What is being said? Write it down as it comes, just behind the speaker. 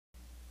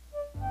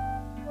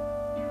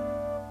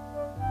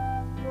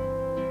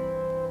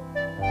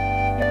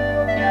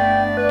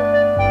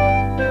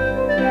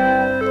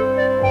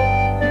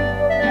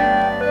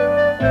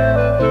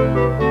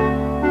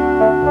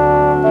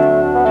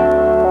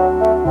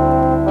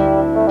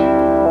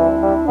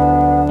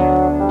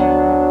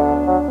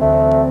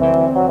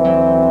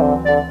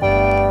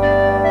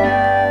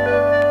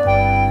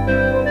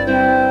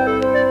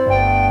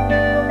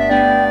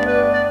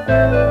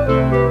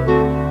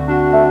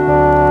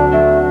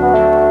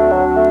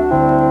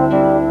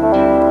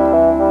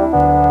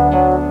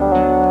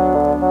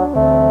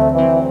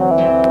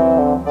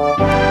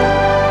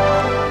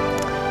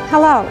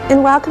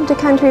welcome to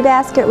Country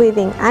Basket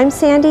Weaving. I'm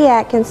Sandy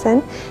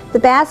Atkinson. The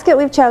basket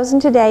we've chosen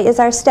today is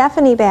our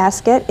Stephanie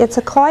basket. It's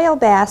a coil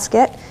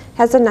basket,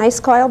 has a nice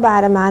coil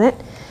bottom on it.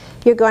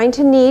 You're going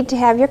to need to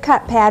have your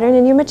cut pattern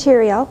and your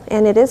material,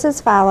 and it is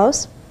as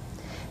follows.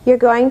 You're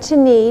going to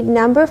need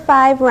number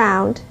 5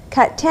 round,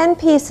 cut 10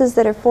 pieces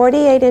that are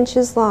 48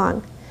 inches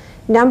long.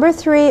 Number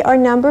 3 or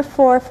number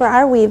 4 for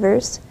our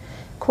weavers.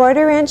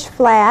 1/4 inch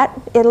flat.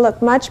 It'll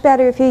look much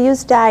better if you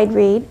use dyed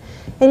reed.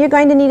 And you're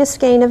going to need a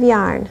skein of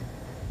yarn.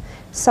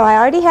 So I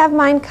already have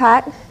mine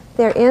cut.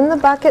 They're in the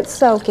bucket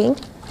soaking.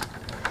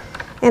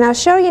 And I'll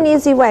show you an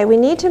easy way. We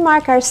need to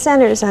mark our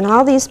centers on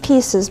all these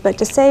pieces, but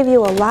to save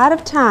you a lot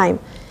of time,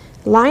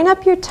 line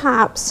up your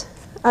tops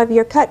of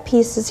your cut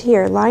pieces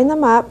here. Line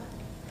them up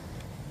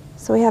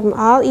so we have them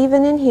all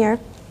even in here.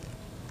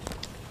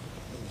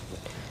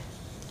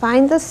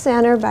 Find the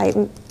center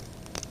by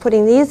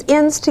putting these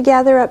ends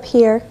together up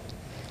here.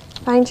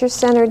 Find your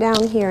center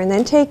down here, and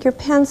then take your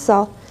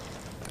pencil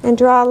and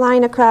draw a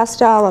line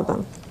across all of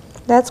them.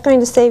 That's going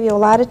to save you a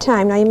lot of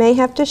time. Now you may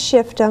have to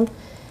shift them.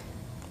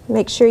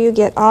 Make sure you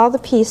get all the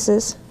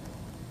pieces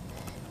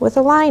with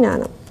a line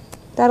on them.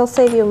 That'll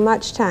save you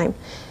much time.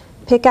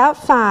 Pick out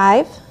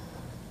 5,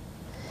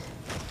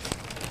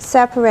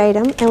 separate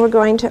them, and we're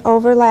going to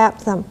overlap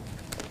them.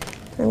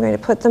 I'm going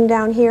to put them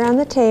down here on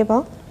the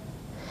table.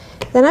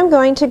 Then I'm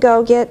going to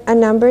go get a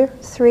number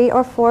 3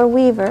 or 4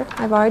 weaver.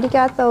 I've already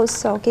got those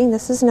soaking.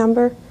 This is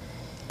number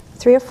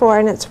 3 or 4,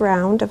 and it's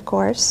round, of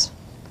course.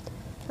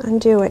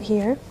 Undo it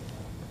here.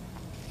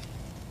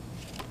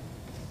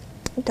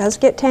 It does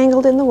get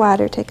tangled in the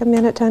water. Take a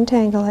minute to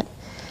untangle it.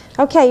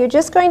 Okay, you're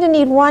just going to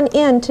need one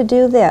end to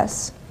do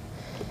this.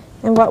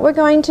 And what we're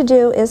going to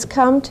do is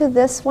come to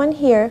this one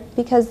here,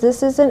 because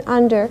this is an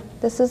under.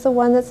 This is the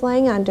one that's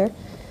laying under.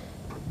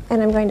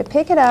 And I'm going to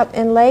pick it up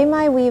and lay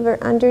my weaver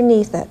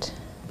underneath it.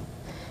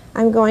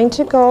 I'm going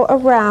to go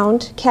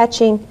around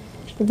catching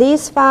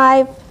these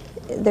 5.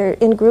 They're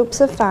in groups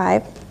of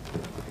 5.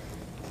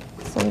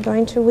 So I'm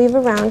going to weave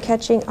around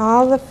catching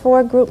all the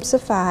 4 groups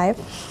of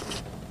 5.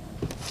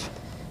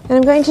 And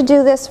I'm going to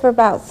do this for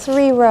about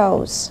 3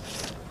 rows.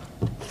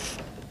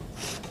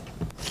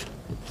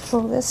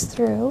 Pull this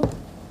through.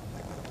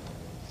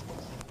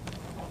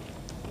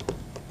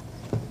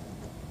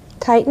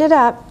 Tighten it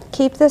up.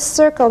 Keep this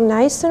circle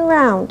nice and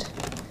round.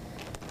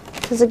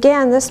 Because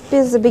again, this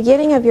is the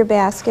beginning of your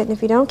basket, and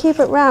if you don't keep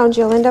it round,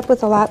 you'll end up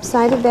with a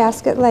lopsided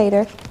basket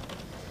later.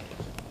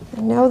 I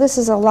know this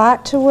is a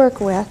lot to work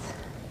with.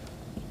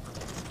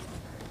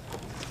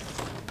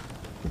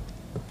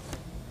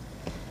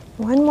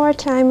 One more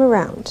time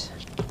around.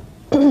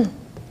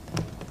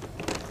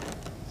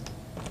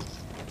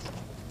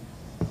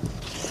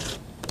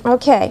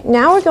 Okay,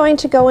 now we're going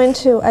to go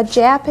into a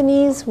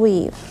Japanese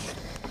weave.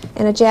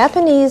 And a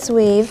Japanese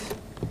weave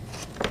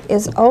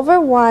is over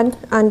 1,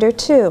 under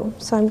 2.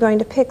 So I'm going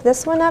to pick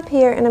this one up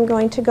here, and I'm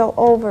going to go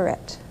over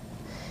it.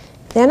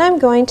 Then I'm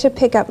going to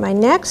pick up my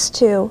next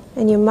 2,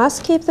 and you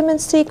must keep them in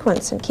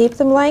sequence and keep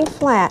them laying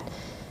flat.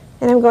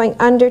 And I'm going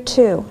under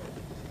 2.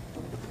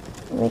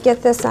 Let me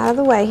get this out of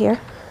the way here.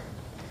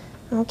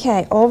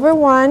 Okay, over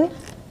 1,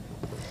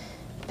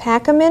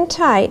 pack them in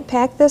tight,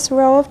 pack this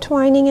row of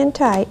twining in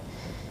tight,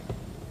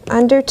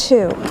 under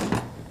 2.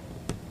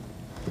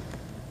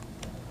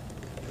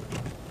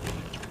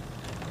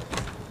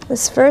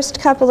 This first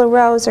couple of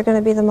rows are going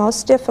to be the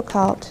most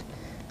difficult.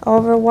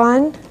 Over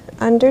 1,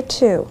 under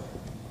 2.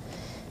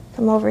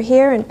 Come over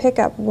here and pick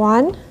up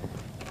 1.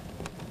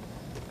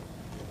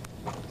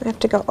 I have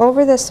to go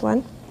over this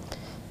one,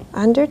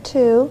 under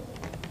 2.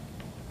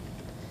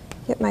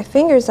 Get my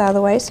fingers out of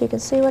the way so you can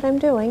see what I'm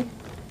doing.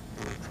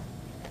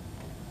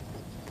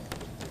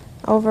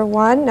 Over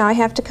 1. Now I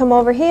have to come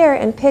over here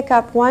and pick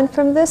up 1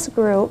 from this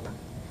group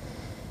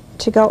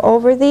to go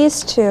over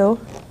these 2.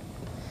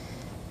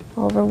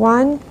 Over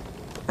 1,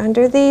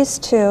 under these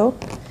 2.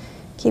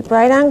 Keep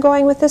right on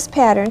going with this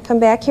pattern. Come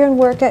back here and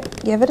work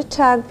it. Give it a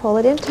tug. Pull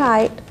it in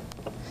tight.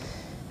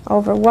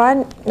 Over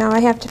 1. Now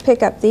I have to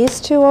pick up these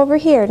 2 over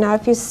here. Now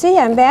if you see,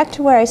 I'm back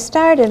to where I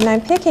started, and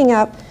I'm picking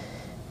up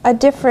a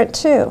different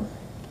 2.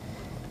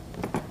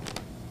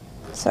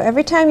 So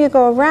every time you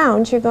go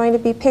around, you're going to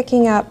be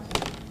picking up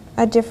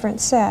a different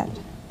set,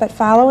 but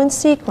follow in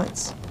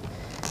sequence.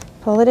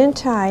 Pull it in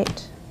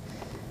tight.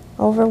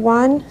 Over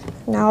 1.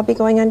 Now I'll be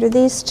going under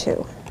these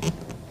 2.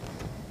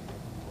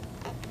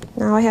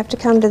 Now I have to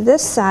come to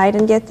this side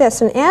and get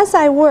this, and as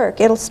I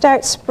work, it'll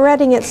start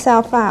spreading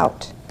itself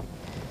out.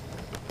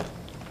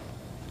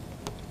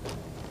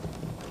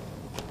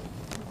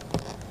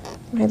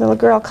 My little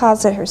girl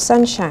calls it her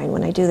sunshine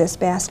when I do this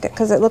basket,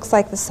 because it looks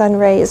like the sun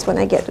rays when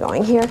I get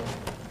going here.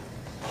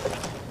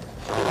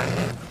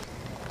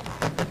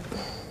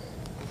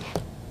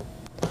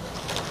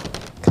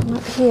 Come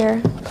up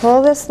here,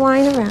 pull this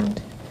line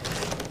around.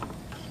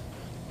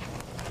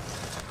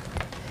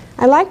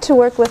 I like to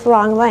work with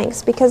long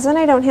lengths because then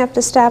I don't have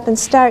to stop and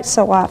start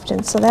so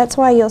often, so that's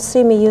why you'll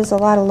see me use a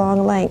lot of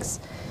long lengths.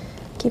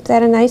 Keep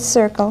that a nice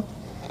circle.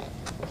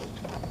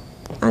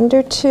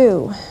 Under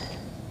 2.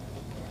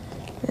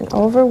 And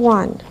over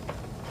 1.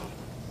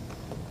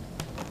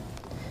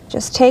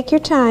 Just take your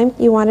time.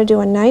 You want to do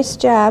a nice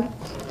job.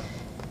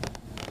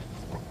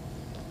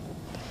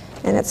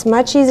 And it's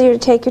much easier to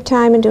take your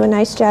time and do a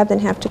nice job than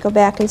have to go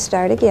back and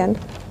start again.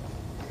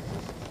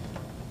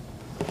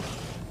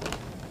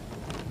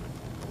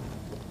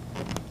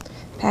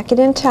 Pack it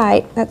in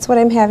tight. That's what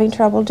I'm having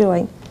trouble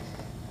doing.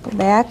 Go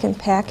back and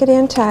pack it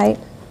in tight.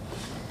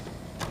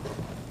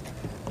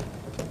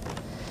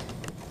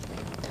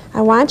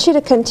 I want you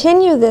to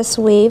continue this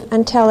weave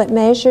until it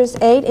measures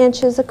 8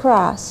 inches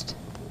across.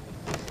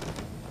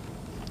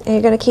 And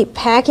you're going to keep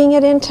packing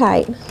it in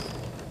tight.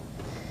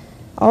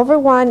 Over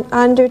 1,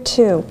 under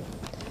 2.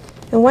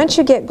 And once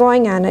you get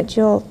going on it,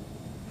 you'll,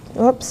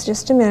 oops,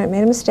 just a minute,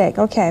 made a mistake.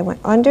 Okay, I went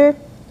under,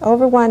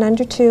 over 1,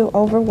 under 2,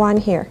 over 1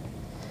 here.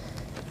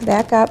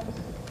 Back up.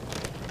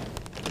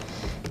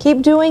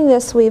 Keep doing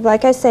this weave,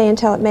 like I say,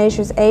 until it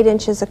measures 8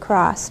 inches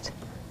across,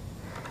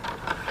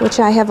 which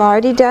I have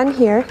already done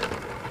here.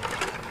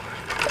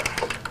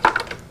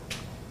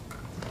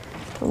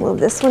 I'll move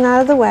this one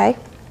out of the way.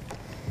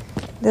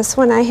 This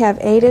one I have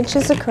 8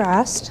 inches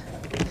across,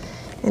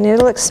 and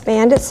it'll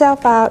expand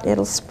itself out.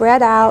 It'll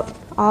spread out.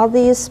 All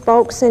these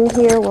spokes in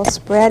here will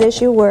spread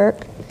as you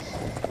work.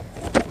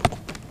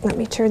 Let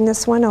me turn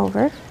this one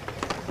over.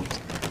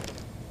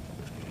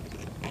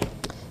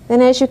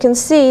 Then as you can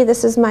see,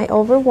 this is my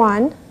over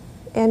 1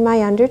 and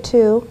my under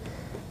 2.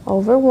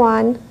 Over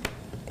 1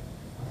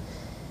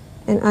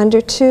 and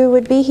under 2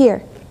 would be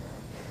here.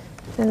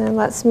 And then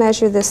let's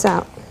measure this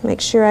out.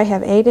 Make sure I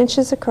have 8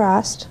 inches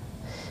across.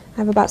 I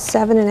have about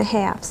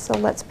 7.5, so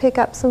let's pick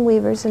up some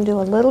weavers and do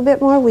a little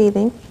bit more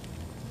weaving.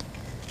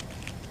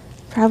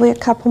 Probably a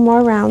couple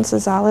more rounds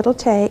is all it'll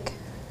take.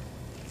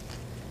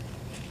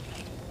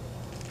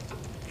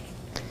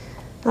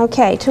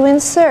 Okay, to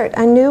insert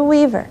a new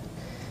weaver,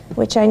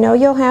 which I know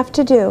you'll have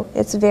to do,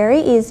 it's very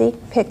easy.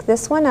 Pick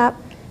this one up,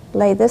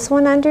 lay this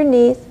one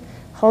underneath,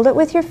 hold it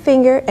with your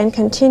finger, and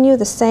continue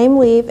the same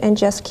weave and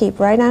just keep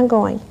right on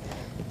going.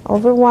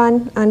 Over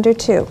 1, under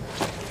 2.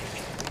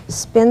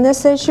 Spin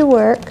this as you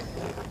work.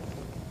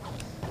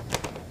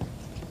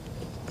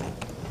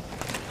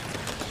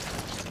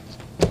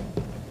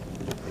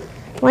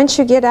 Once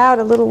you get out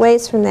a little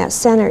ways from that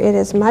center, it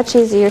is much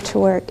easier to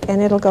work,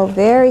 and it'll go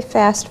very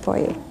fast for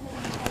you.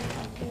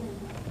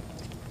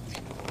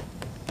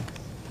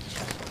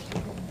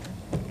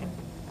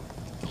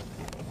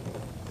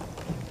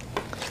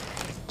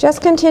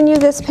 Just continue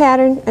this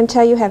pattern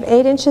until you have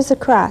 8 inches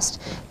across.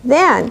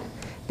 Then,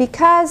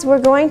 because we're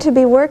going to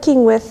be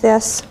working with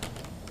this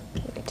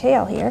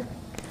tail here,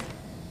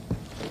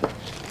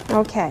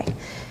 okay,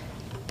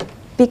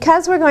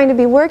 because we're going to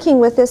be working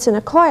with this in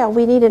a coil,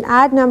 we need an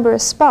odd number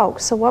of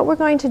spokes. So what we're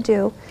going to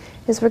do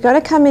is we're going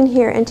to come in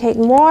here and take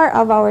more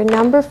of our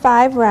number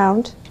 5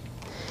 round.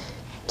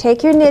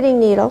 Take your knitting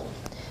needle,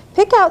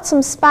 pick out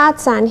some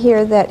spots on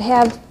here that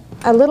have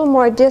a little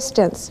more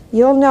distance.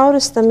 You'll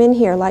notice them in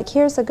here, like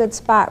here's a good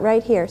spot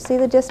right here. See,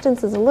 the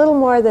distance is a little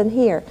more than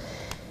here.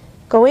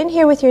 Go in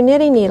here with your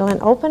knitting needle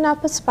and open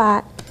up a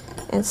spot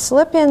and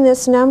slip in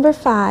this number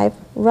 5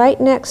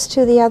 right next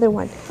to the other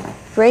one.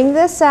 Bring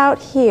this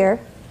out here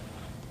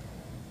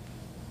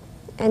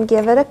and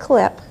give it a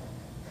clip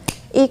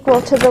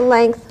equal to the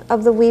length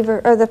of the weaver,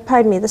 or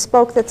the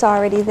spoke that's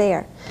already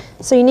there.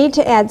 So you need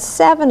to add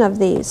 7 of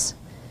these.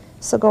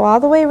 So go all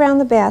the way around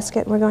the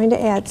basket. We're going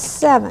to add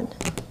 7.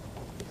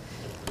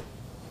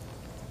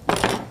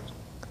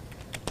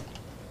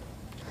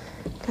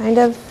 Kind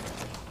of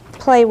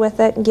play with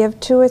it and give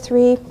 2 or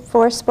 3,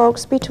 4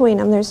 spokes between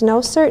them. There's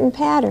no certain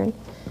pattern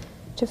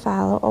to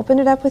follow. Open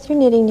it up with your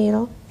knitting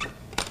needle.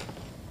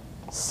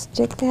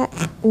 Stick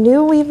that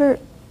new weaver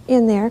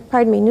in there,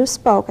 new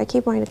spoke. I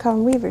keep wanting to call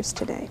them weavers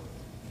today.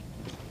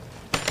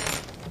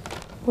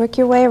 Work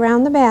your way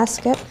around the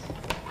basket.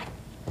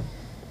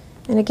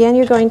 And again,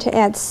 you're going to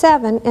add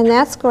 7, and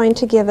that's going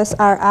to give us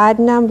our odd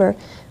number,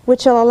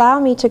 which will allow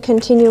me to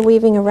continue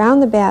weaving around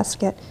the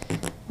basket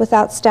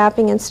without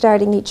stopping and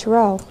starting each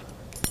row.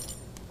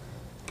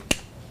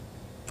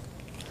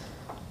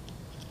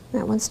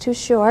 That one's too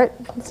short.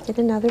 Let's get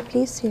another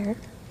piece here.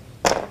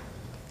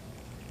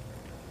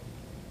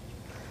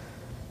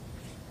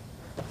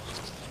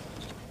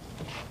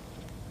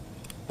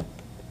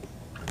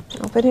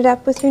 Open it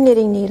up with your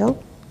knitting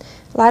needle.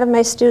 A lot of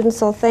my students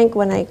will think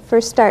when I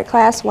first start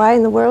class, why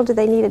in the world do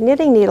they need a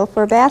knitting needle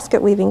for a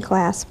basket weaving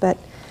class? But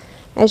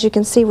as you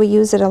can see, we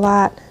use it a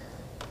lot.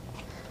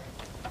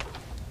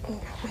 I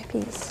got my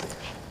piece.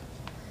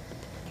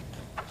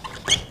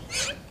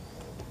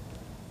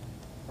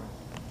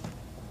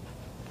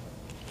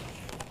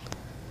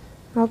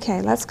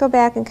 Okay, let's go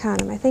back and count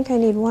them. I think I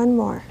need one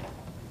more.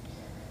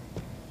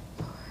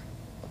 4,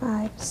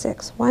 5,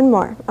 6, one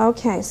more.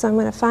 Okay, so I'm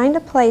going to find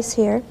a place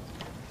here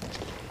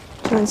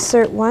to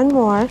insert one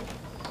more,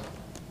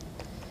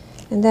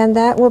 and then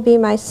that will be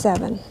my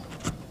 7.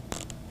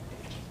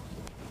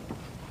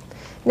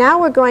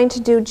 Now we're going to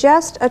do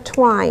just a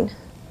twine,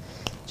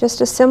 just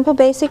a simple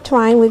basic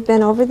twine. We've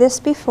been over this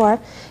before.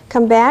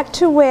 Come back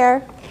to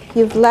where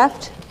you've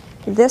left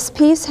this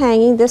piece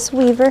hanging, this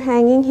weaver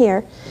hanging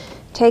here.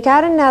 Take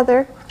out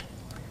another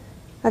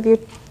of your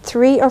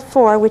 3 or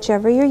 4,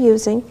 whichever you're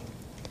using.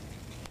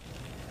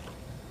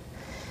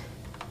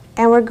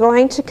 And we're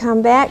going to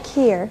come back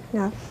here.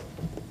 Now,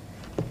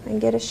 I can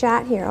get a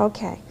shot here.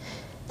 Okay.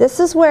 This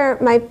is where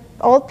my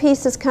old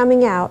piece is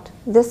coming out.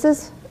 This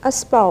is a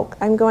spoke.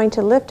 I'm going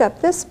to lift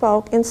up this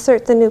spoke,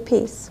 insert the new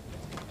piece.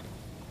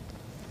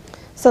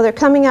 So they're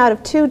coming out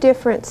of 2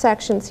 different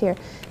sections here.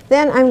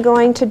 Then I'm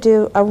going to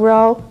do a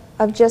row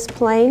of just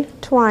plain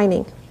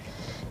twining.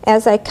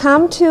 As I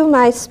come to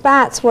my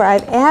spots where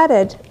I've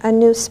added a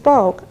new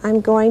spoke, I'm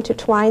going to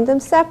twine them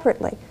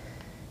separately.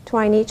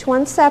 Twine each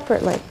one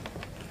separately.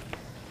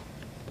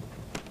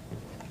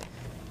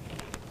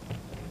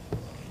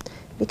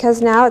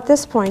 Because now at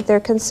this point they're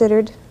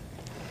considered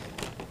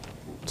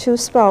 2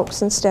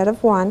 spokes instead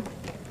of 1.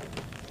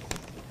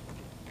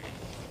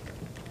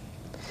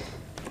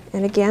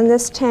 And again,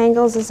 this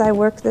tangles as I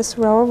work this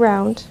row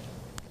around.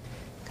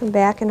 Come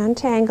back and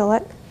untangle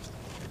it.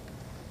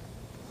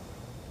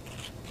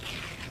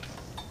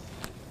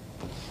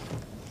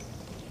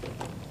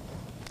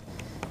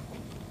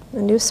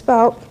 A new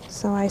spoke,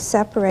 so I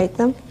separate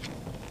them.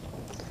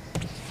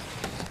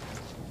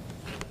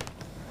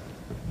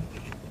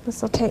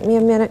 This will take me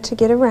a minute to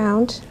get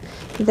around.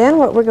 Then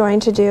what we're going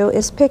to do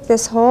is pick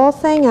this whole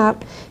thing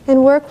up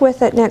and work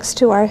with it next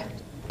to our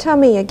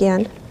tummy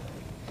again,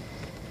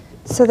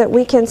 so that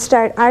we can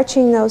start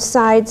arching those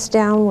sides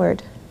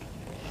downward.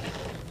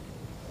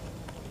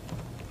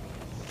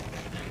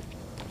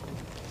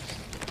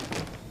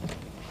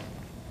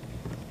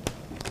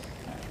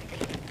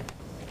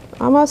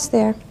 Almost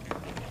there.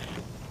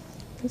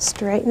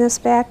 Straighten this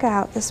back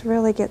out. This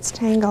really gets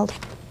tangled.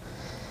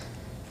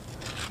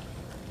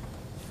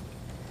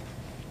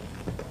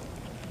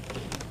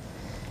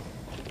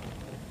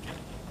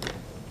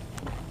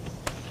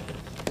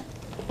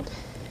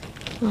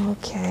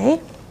 Okay.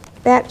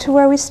 Back to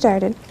where we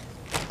started.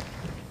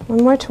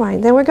 One more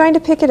twine. Then we're going to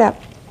pick it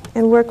up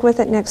and work with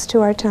it next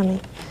to our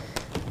tummy.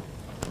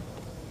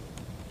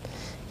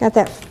 Got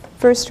that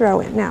first row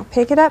in. Now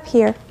pick it up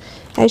here.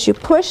 As you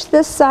push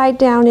this side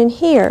down in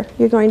here,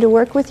 you're going to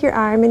work with your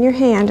arm and your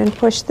hand and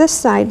push this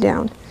side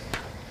down.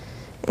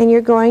 And you're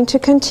going to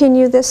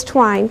continue this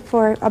twine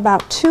for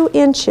about 2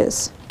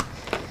 inches.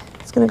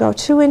 It's going to go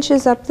 2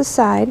 inches up the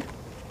side.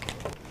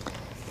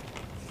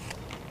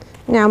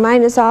 Now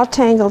mine is all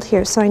tangled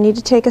here, so I need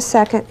to take a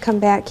second, come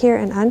back here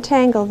and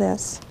untangle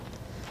this.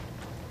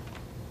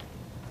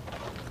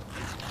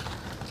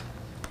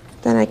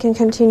 Then I can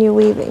continue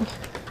weaving.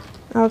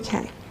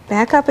 Okay,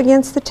 back up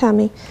against the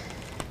tummy.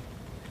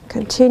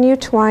 Continue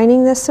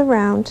twining this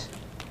around.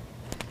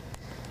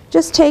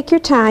 Just take your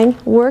time,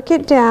 work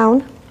it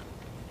down.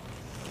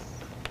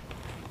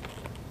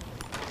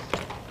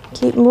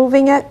 Keep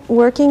moving it,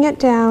 working it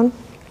down.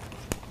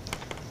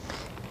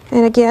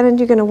 And again,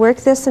 you're going to work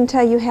this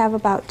until you have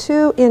about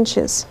 2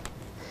 inches,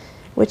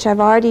 which I've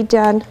already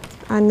done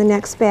on the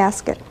next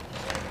basket.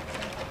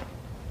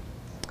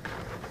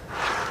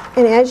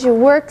 And as you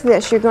work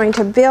this, you're going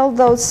to build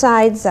those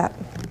sides up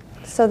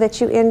so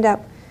that you end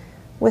up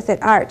with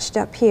it arched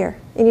up here.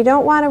 And you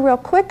don't want a real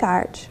quick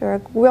arch or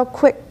a real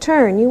quick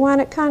turn. You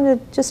want it kind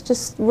of just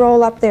to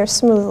roll up there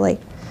smoothly.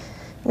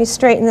 Let me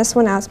straighten this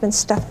one out. It's been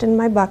stuffed in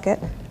my bucket.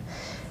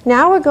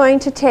 Now we're going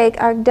to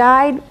take our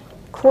dyed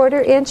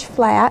 1/4 inch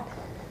flat,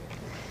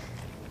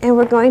 and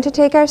we're going to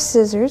take our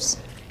scissors,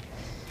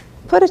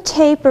 put a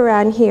taper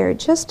on here,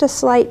 just a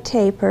slight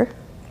taper.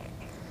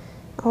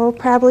 Oh,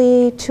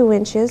 probably 2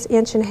 inches,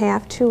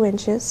 1.5 inches, 2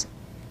 inches.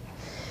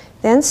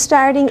 Then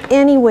starting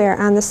anywhere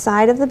on the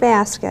side of the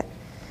basket,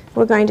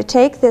 we're going to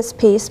take this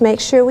piece, make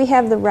sure we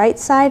have the right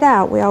side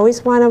out. We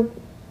always want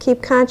to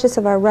keep conscious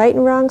of our right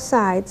and wrong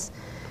sides.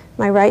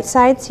 My right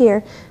side's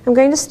here. I'm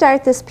going to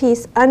start this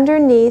piece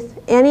underneath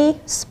any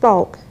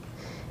spoke,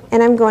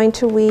 and I'm going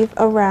to weave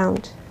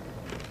around.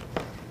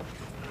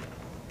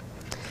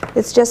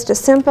 It's just a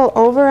simple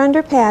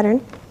over-under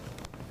pattern.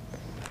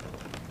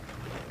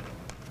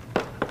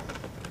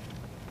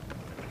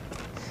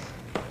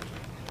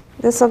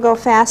 This will go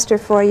faster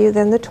for you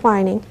than the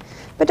twining,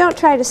 but don't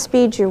try to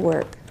speed your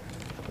work.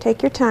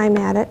 Take your time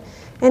at it.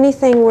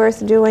 Anything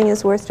worth doing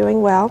is worth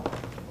doing well.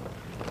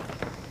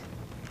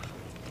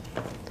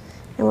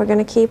 And we're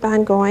going to keep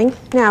on going.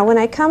 Now, when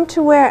I come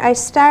to where I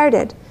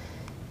started,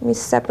 let me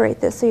separate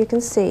this so you can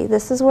see.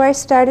 This is where I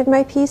started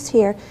my piece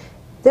here.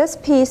 This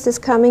piece is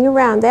coming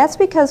around. That's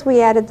because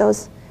we added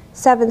those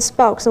 7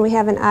 spokes and we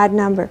have an odd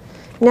number.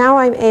 Now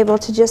I'm able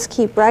to just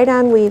keep right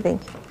on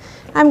weaving.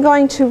 I'm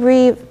going to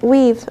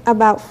weave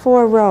about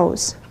 4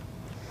 rows.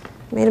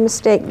 Made a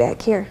mistake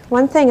back here.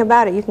 One thing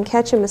about it, you can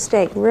catch a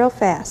mistake real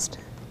fast.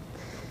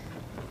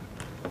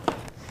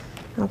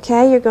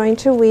 Okay, you're going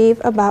to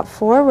weave about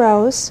 4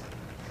 rows.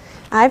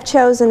 I've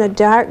chosen a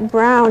dark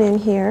brown in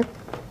here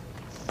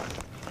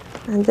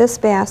on this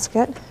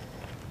basket.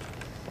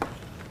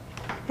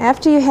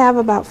 After you have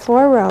about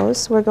 4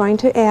 rows, we're going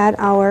to add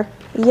our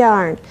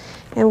yarn.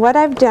 And what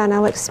I've done,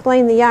 I'll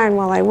explain the yarn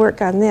while I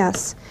work on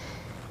this.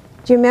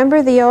 Do you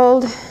remember the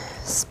old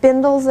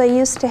spindles they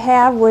used to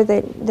have where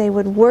they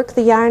would work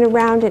the yarn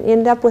around and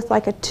end up with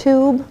like a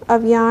tube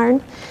of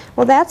yarn.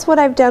 Well, that's what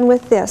I've done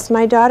with this.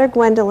 My daughter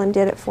Gwendolyn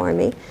did it for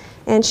me,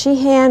 and she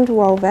hand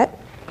wove it.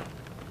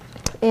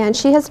 And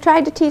she has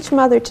tried to teach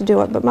Mother to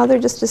do it, but Mother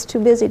just is too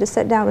busy to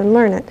sit down and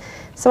learn it,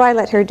 so I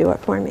let her do it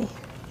for me.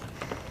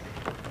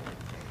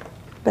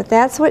 But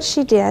that's what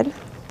she did,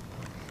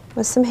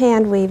 with some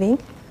hand weaving,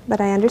 but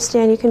I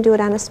understand you can do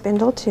it on a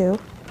spindle too.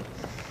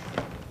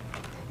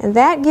 And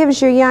that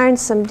gives your yarn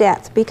some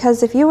depth,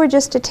 because if you were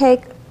just to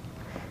take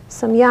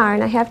some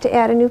yarn, I have to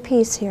add a new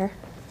piece here.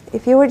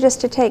 If you were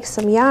just to take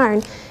some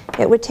yarn,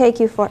 it would take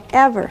you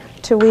forever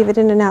to weave it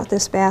in and out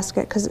this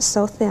basket because it's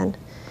so thin.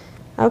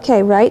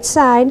 Okay, right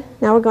side.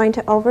 Now we're going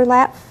to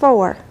overlap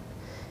 4.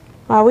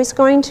 We're always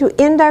going to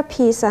end our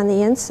piece on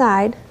the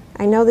inside.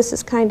 I know this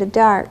is kind of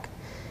dark.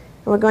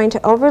 And we're going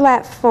to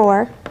overlap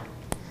 4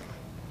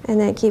 and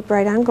then keep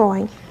right on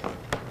going.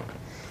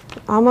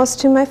 Almost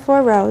to my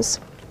 4 rows.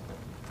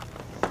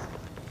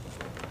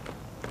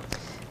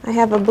 I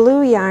have a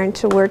blue yarn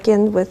to work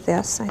in with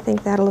this. I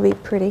think that'll be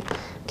pretty.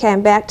 Okay,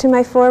 I'm back to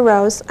my 4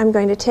 rows. I'm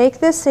going to take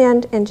this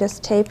end and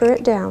just taper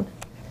it down.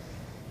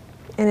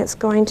 And it's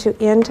going to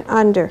end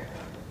under.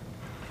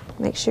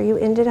 Make sure you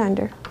end it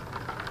under.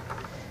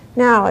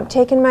 Now I've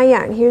taken my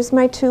yarn. Here's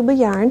my tube of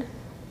yarn.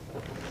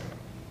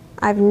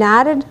 I've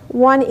knotted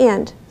one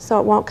end so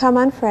it won't come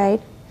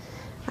unfrayed.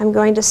 I'm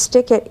going to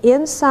stick it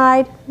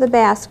inside the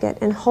basket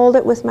and hold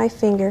it with my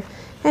finger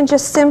and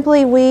just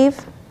simply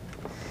weave.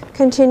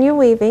 Continue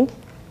weaving.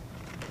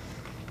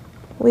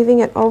 Weaving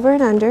it over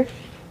and under.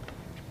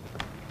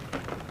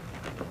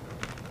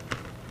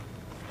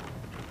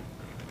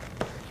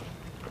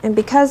 And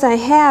because I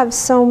have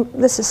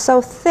this is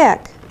so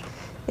thick,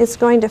 it's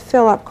going to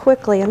fill up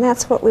quickly, and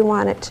that's what we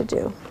want it to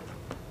do.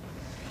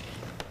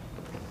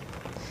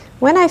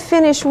 When I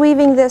finish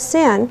weaving this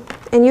in,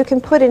 and you can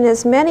put in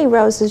as many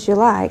rows as you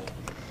like.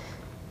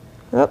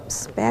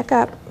 Oops, back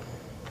up.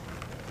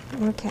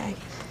 Okay.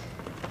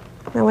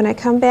 Now when I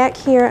come back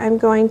here, I'm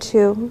going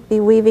to be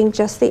weaving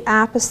just the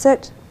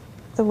opposite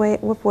the way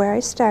of where I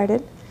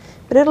started,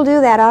 but it'll do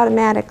that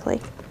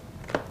automatically.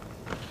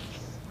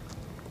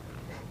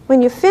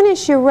 When you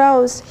finish your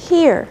rows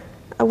here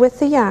with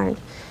the yarn,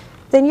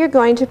 then you're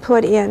going to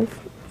put in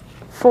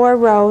 4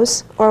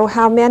 rows, or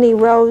how many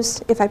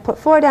rows. If I put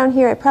 4 down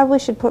here, I probably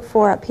should put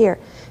 4 up here.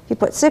 If you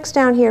put 6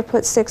 down here,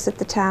 put 6 at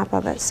the top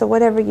of it, so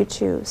whatever you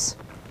choose.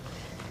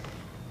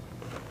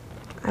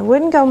 I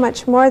wouldn't go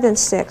much more than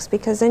 6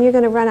 because then you're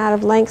going to run out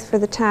of length for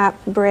the top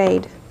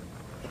braid.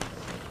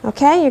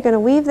 Okay, you're going to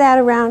weave that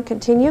around,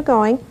 continue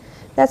going.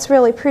 That's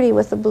really pretty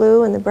with the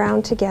blue and the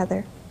brown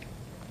together.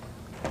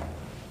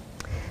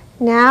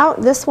 Now,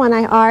 this one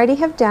I already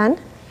have done.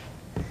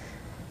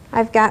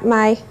 I've got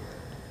my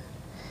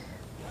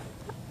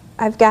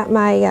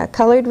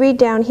colored reed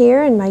down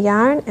here and my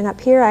yarn, and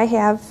up here I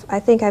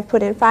think I've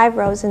put in 5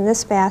 rows in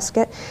this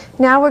basket.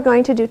 Now we're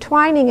going to do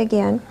twining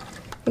again.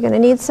 You're going to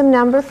need some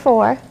number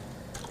 4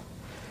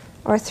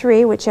 or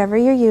 3, whichever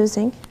you're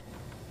using.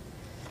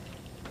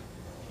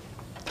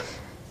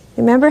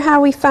 Remember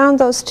how we found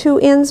those 2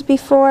 ends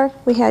before?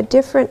 We had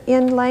different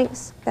end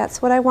lengths.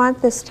 That's what I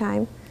want this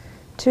time.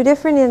 2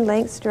 different end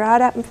lengths. Draw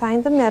it up and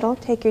find the middle.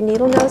 Take your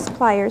needle nose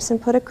pliers and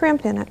put a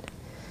crimp in it.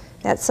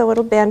 That's so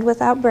it'll bend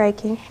without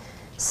breaking.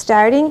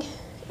 Starting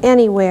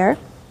anywhere,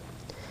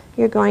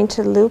 you're going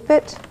to loop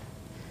it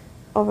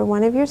over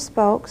one of your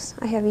spokes.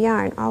 I have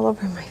yarn all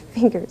over my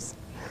fingers.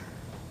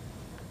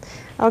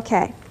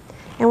 Okay,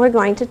 and we're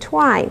going to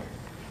twine.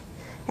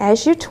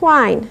 As you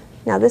twine,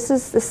 now this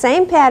is the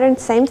same pattern,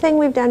 same thing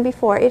we've done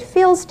before. It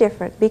feels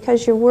different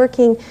because you're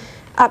working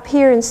up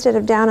here instead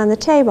of down on the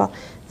table.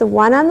 The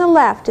one on the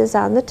left is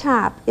on the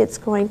top. It's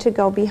going to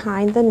go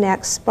behind the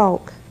next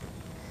spoke.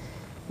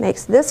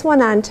 Makes this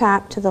one on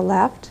top to the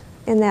left,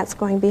 and that's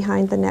going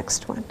behind the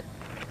next one.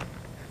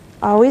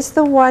 Always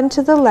the one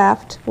to the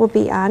left will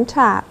be on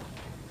top,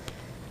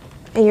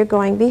 and you're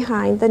going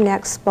behind the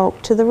next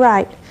spoke to the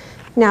right.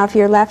 Now if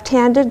you're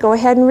left-handed, go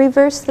ahead and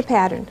reverse the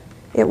pattern.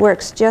 It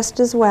works just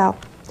as well.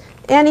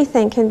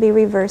 Anything can be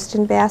reversed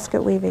in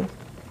basket weaving.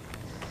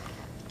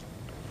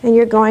 And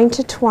you're going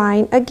to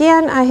twine.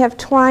 Again, I have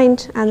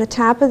twined on the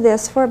top of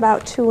this for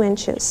about 2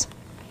 inches.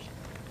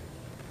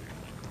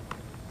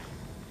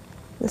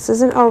 This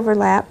is an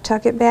overlap.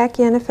 Tuck it back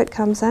in if it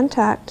comes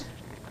untucked.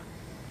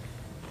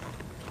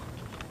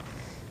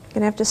 You're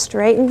going to have to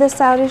straighten this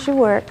out as you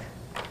work.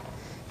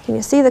 Can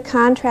you see the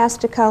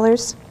contrast of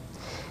colors?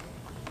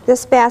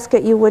 This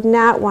basket you would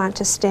not want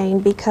to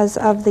stain because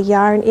of the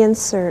yarn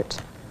insert.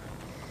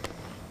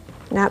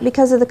 Not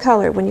because of the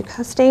color. When you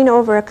stain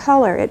over a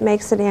color, it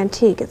makes it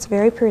antique. It's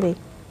very pretty.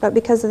 But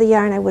because of the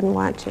yarn, I wouldn't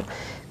want to.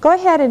 Go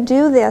ahead and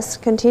do this,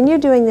 continue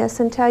doing this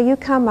until you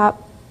come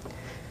up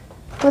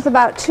with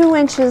about 2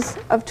 inches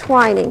of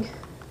twining,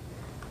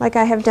 like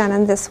I have done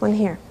on this one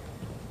here.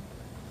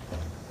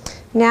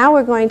 Now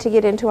we're going to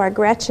get into our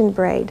Gretchen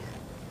braid.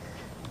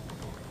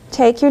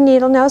 Take your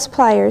needle nose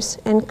pliers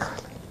and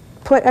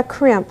put a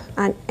crimp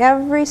on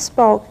every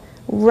spoke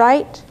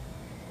right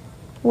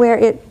where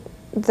it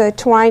the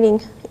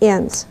twining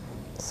ends.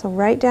 So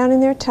right down in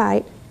there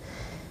tight.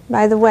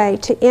 By the way,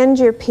 to end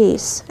your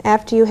piece,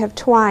 after you have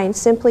twined,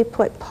 simply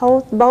put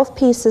both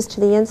pieces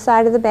to the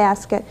inside of the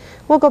basket.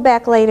 We'll go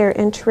back later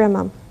and trim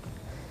them.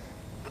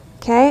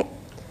 Okay?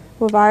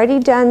 We've already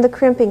done the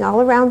crimping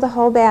all around the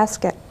whole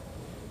basket.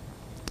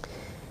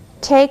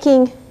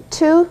 Taking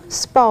 2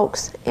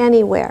 spokes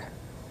anywhere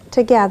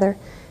together,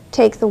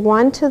 take the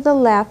one to the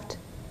left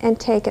and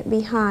take it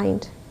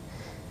behind.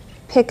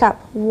 Pick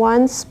up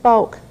 1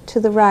 spoke to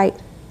the right.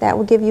 That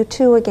will give you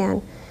 2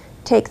 again.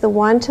 Take the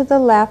one to the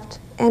left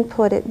and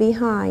put it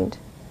behind.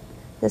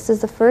 This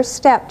is the first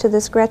step to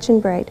this Gretchen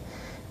braid.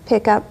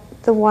 Pick up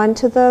the one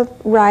to the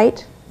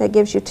right. That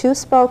gives you 2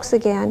 spokes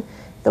again.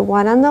 The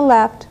one on the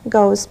left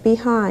goes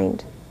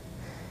behind.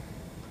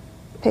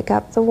 Pick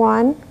up the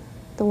one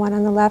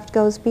on the left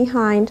goes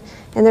behind,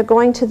 and they're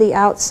going to the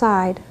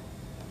outside.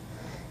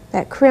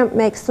 That crimp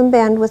makes them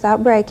bend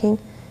without breaking.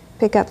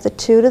 Pick up the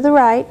 2 to the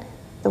right,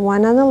 the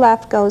one on the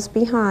left goes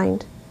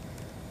behind.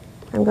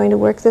 I'm going to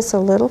work this a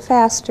little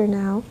faster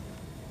now.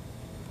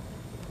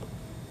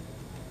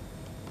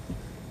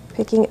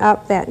 Picking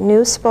up that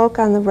new spoke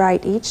on the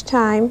right each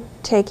time,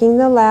 taking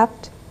the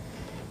left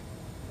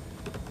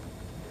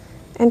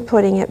and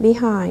putting it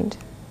behind.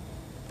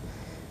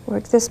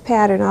 Work this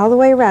pattern all the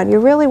way around. You're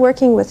really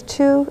working with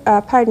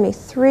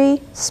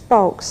 3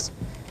 spokes.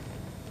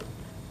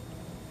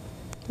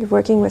 You're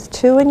working with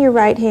 2 in your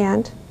right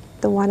hand.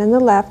 The one in the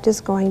left is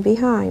going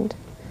behind.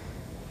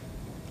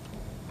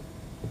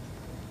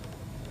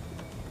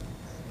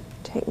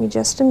 Take me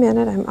just a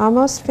minute. I'm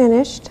almost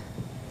finished.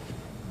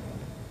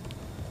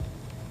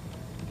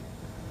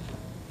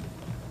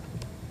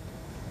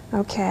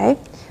 Okay.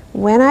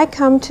 When I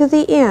come to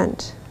the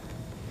end,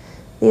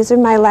 these are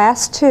my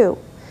last 2.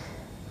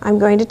 I'm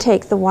going to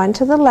take the one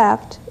to the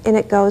left and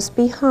it goes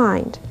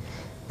behind.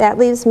 That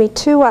leaves me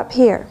 2 up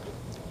here.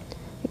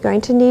 You're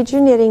going to need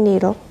your knitting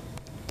needle.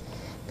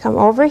 Come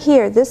over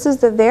here. This is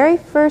the very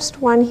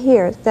first one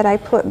here that I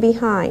put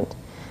behind.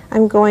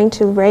 I'm going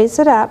to raise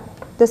it up.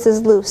 This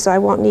is loose, so I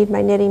won't need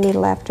my knitting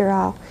needle after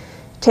all.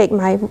 Take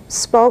my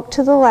spoke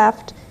to the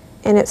left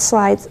and it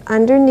slides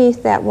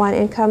underneath that one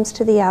and comes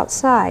to the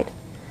outside.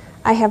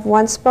 I have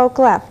 1 spoke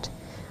left.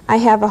 I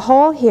have a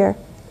hole here.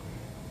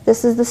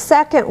 This is the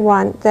second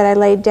one that I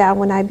laid down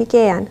when I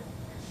began.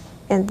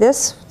 And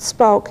this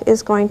spoke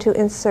is going to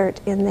insert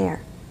in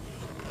there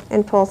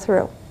and pull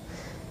through.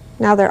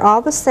 Now they're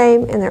all the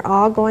same and they're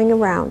all going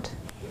around.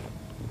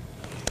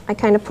 I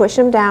kind of push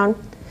them down,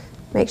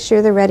 make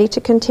sure they're ready to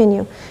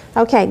continue.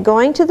 Okay,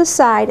 going to the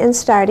side and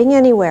starting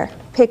anywhere.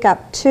 Pick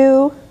up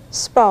 2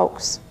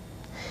 spokes.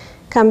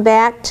 Come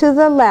back to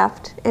the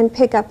left and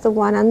pick up the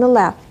one on the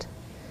left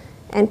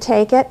and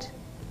take it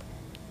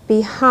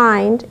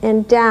behind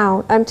and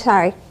down. I'm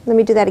sorry, let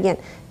me do that again.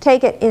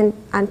 Take it in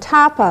on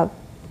top of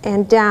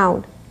and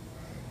down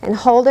and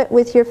hold it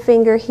with your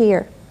finger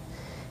here.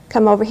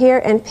 Come over here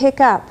and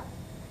pick up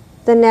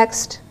the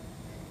next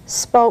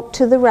spoke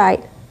to the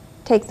right.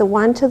 Take the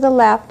one to the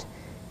left,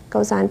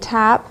 goes on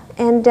top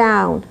and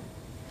down.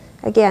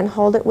 Again,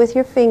 hold it with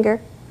your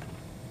finger.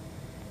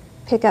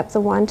 Pick up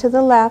the one to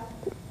the left,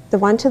 the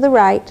one to the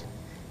right.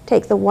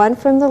 Take the one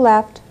from the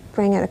left,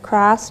 bring it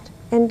across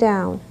and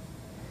down.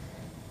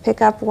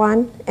 Pick up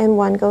one and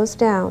one goes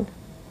down.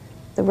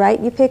 The right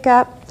you pick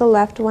up, the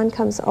left one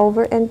comes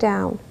over and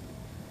down.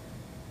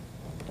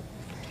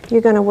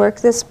 You're going to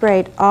work this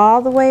braid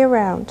all the way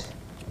around.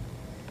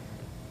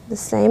 The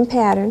same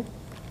pattern.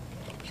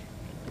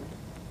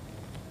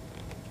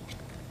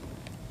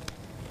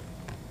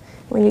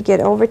 When you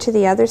get over to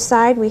the other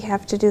side, we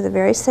have to do the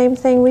very same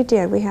thing we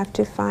did. We have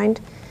to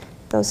find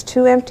those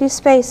 2 empty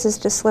spaces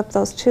to slip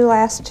those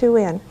last 2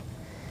 in.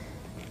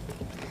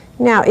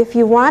 Now, if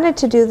you wanted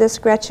to do this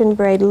Gretchen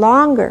braid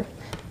longer,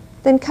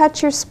 then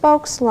cut your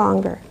spokes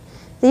longer.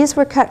 These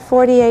were cut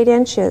 48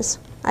 inches.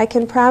 I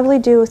can probably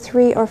do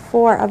 3 or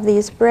 4 of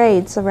these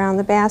braids around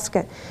the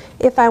basket.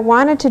 If I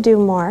wanted to do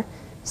more,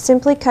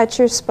 simply cut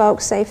your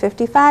spokes, say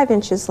 55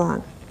 inches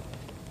long.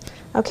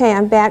 Okay,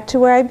 I'm back to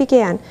where I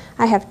began.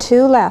 I have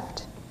 2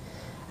 left.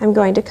 I'm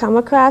going to come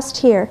across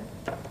here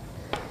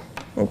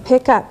and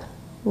pick up.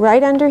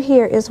 Right under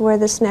here is where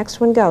this next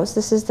one goes.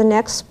 This is the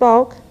next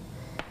spoke.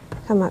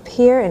 Come up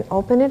here and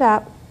open it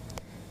up.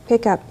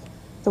 Pick up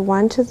the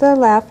one to the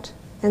left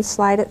and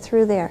slide it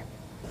through there.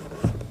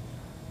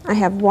 I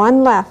have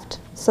 1 left,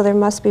 so there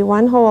must be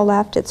 1 hole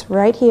left. It's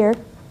right here.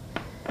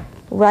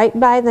 Right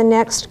by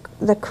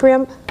the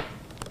crimp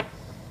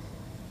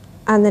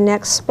on the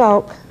next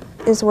spoke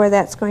is where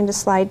that's going to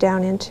slide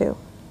down into.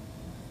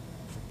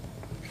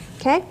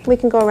 Okay, we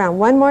can go around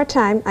one more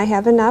time. I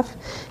have enough.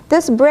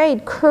 This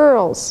braid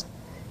curls,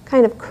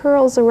 kind of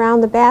curls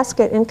around the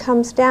basket and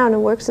comes down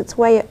and works its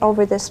way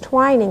over this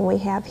twining we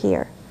have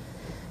here.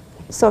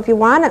 So if you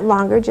want it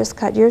longer, just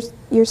cut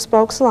your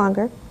spokes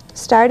longer.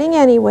 Starting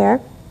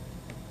anywhere,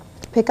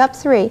 pick up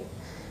 3.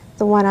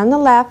 The one on the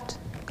left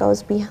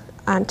goes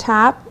on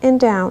top and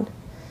down.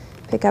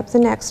 Pick up the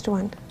next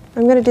one.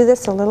 I'm going to do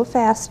this a little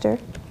faster.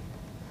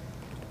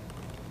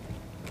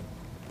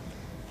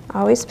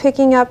 Always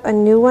picking up a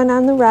new one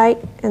on the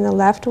right, and the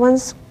left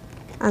one's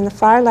on the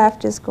far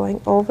left is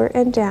going over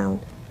and down.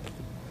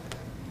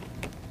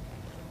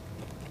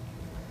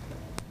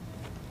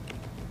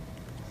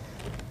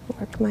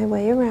 Work my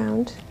way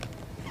around.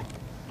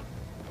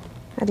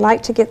 I'd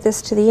like to get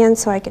this to the end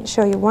so I can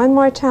show you one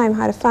more time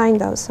how to find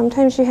those.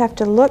 Sometimes you have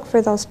to look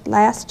for those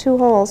last two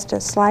holes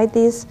to slide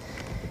these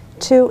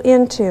two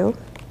into.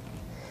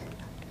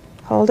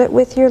 Hold it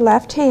with your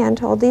left hand.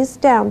 Hold these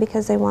down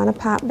because they want to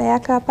pop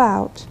back up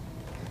out.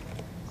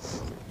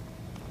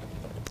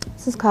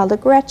 This is called a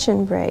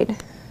Gretchen braid.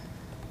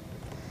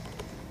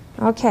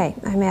 Okay,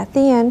 I'm at the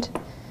end.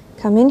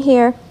 Come in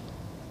here.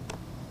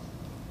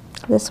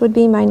 This would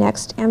be my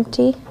next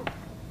empty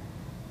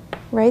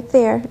right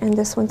there, and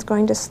this one's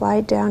going to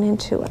slide down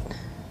into it.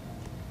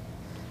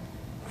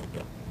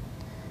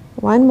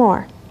 One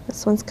more.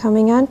 This one's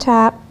coming on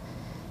top.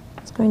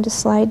 It's going to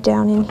slide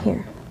down in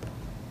here.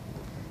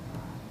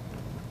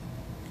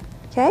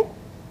 Okay?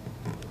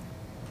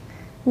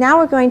 Now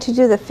we're going to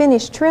do the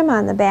finished trim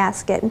on the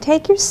basket, and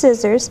take your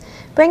scissors,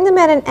 bring them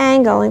at an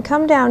angle, and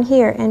come down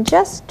here and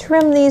just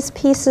trim these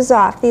pieces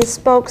off, these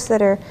spokes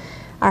that are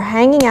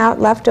hanging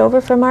out left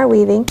over from our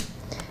weaving.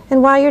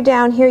 And while you're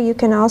down here, you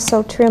can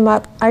also trim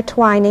up our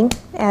twining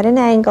at an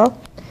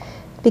angle.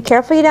 Be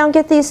careful you don't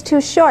get these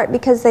too short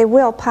because they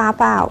will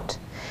pop out.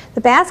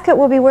 The basket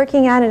we'll be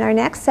working on in our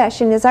next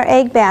session is our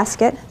egg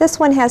basket. This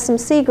one has some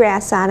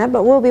seagrass on it,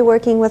 but we'll be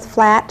working with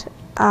flat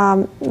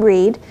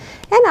reed.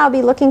 And I'll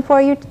be looking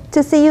for you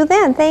to see you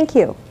then. Thank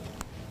you.